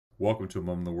Welcome to a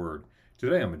Moment of the Word.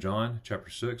 Today I'm in John chapter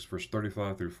 6, verse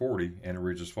 35 through 40, and it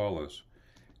reads as follows.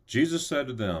 Jesus said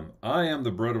to them, I am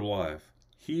the bread of life.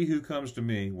 He who comes to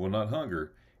me will not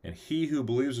hunger, and he who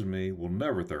believes in me will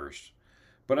never thirst.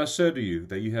 But I said to you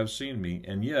that you have seen me,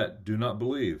 and yet do not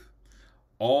believe.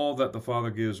 All that the Father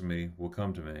gives me will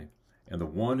come to me, and the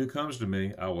one who comes to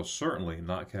me I will certainly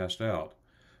not cast out.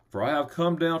 For I have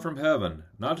come down from heaven,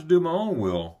 not to do my own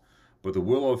will, but the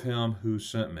will of him who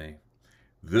sent me.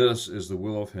 This is the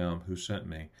will of him who sent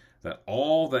me, that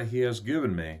all that he has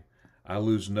given me I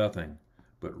lose nothing,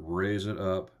 but raise it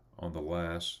up on the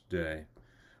last day.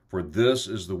 For this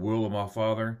is the will of my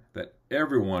Father, that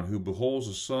everyone who beholds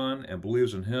the Son and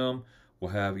believes in him will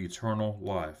have eternal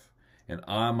life, and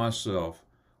I myself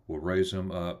will raise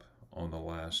him up on the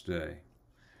last day.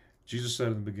 Jesus said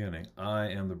in the beginning, I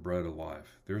am the bread of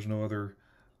life. There's no other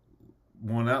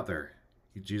one out there.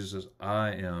 Jesus says,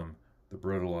 I am the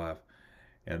bread of life,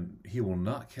 and he will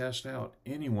not cast out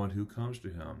anyone who comes to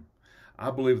him.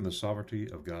 I believe in the sovereignty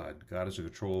of God. God is in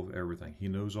control of everything. He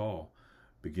knows all,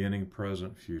 beginning,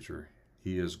 present, future.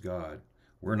 He is God.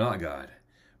 We're not God,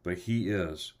 but he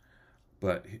is.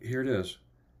 But here it is.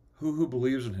 Who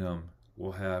believes in him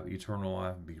will have eternal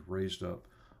life and be raised up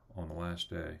on the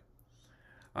last day.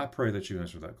 I pray that you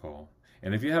answer that call.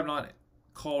 And if you have not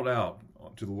called out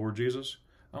to the Lord Jesus,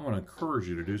 I'm going to encourage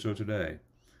you to do so today.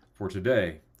 For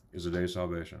today is the day of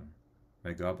salvation.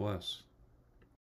 May God bless.